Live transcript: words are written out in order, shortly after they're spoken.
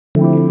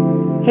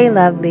Hey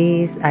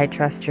lovelies, I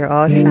trust you're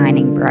all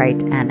shining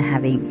bright and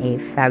having a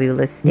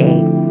fabulous day.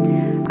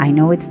 I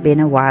know it's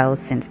been a while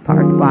since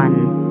part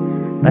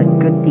 1, but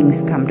good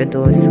things come to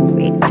those who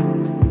wait.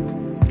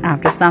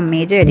 After some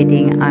major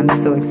editing, I'm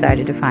so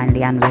excited to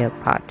finally unveil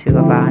part 2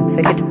 of our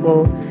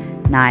unforgettable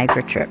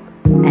Niagara trip.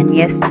 And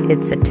yes,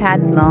 it's a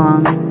tad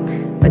long,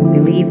 but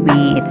believe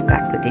me, it's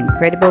packed with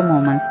incredible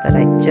moments that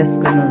I just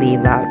couldn't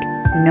leave out.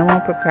 No more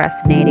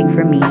procrastinating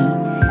for me.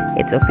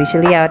 It's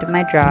officially out of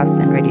my drafts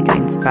and ready to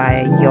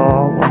inspire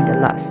your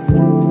wanderlust.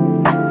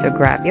 So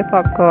grab your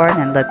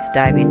popcorn and let's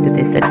dive into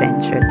this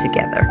adventure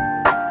together.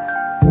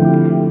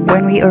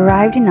 When we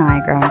arrived in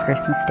Niagara on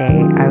Christmas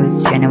Day, I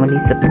was genuinely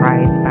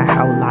surprised by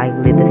how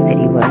lively the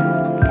city was.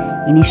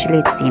 Initially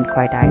it seemed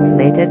quite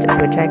isolated,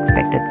 which I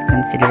expected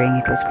considering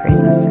it was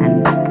Christmas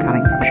and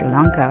coming from Sri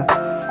Lanka.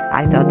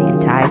 I thought the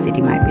entire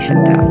city might be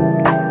shut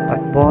down,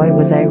 but boy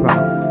was I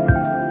wrong.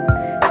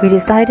 We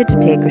decided to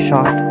take a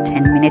short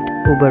 10-minute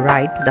Uber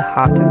ride to the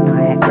heart of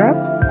Niagara,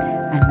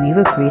 and we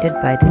were greeted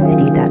by the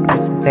city that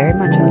was very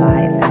much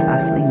alive and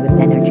bustling with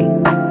energy.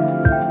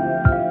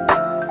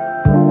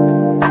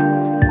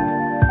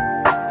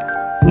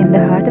 In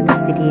the heart of the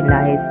city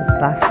lies a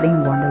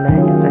bustling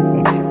wonderland of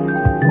adventures.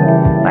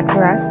 But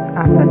for us,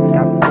 our first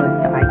stop was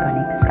the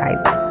iconic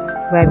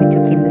Skyway, where we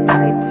took in the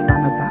sights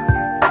from above.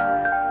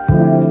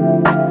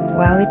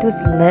 While it was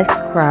less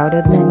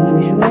crowded than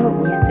usual,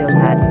 we still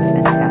had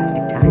a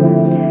fantastic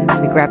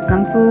time. We grabbed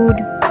some food,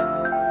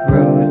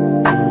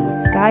 rode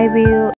the Skywheel,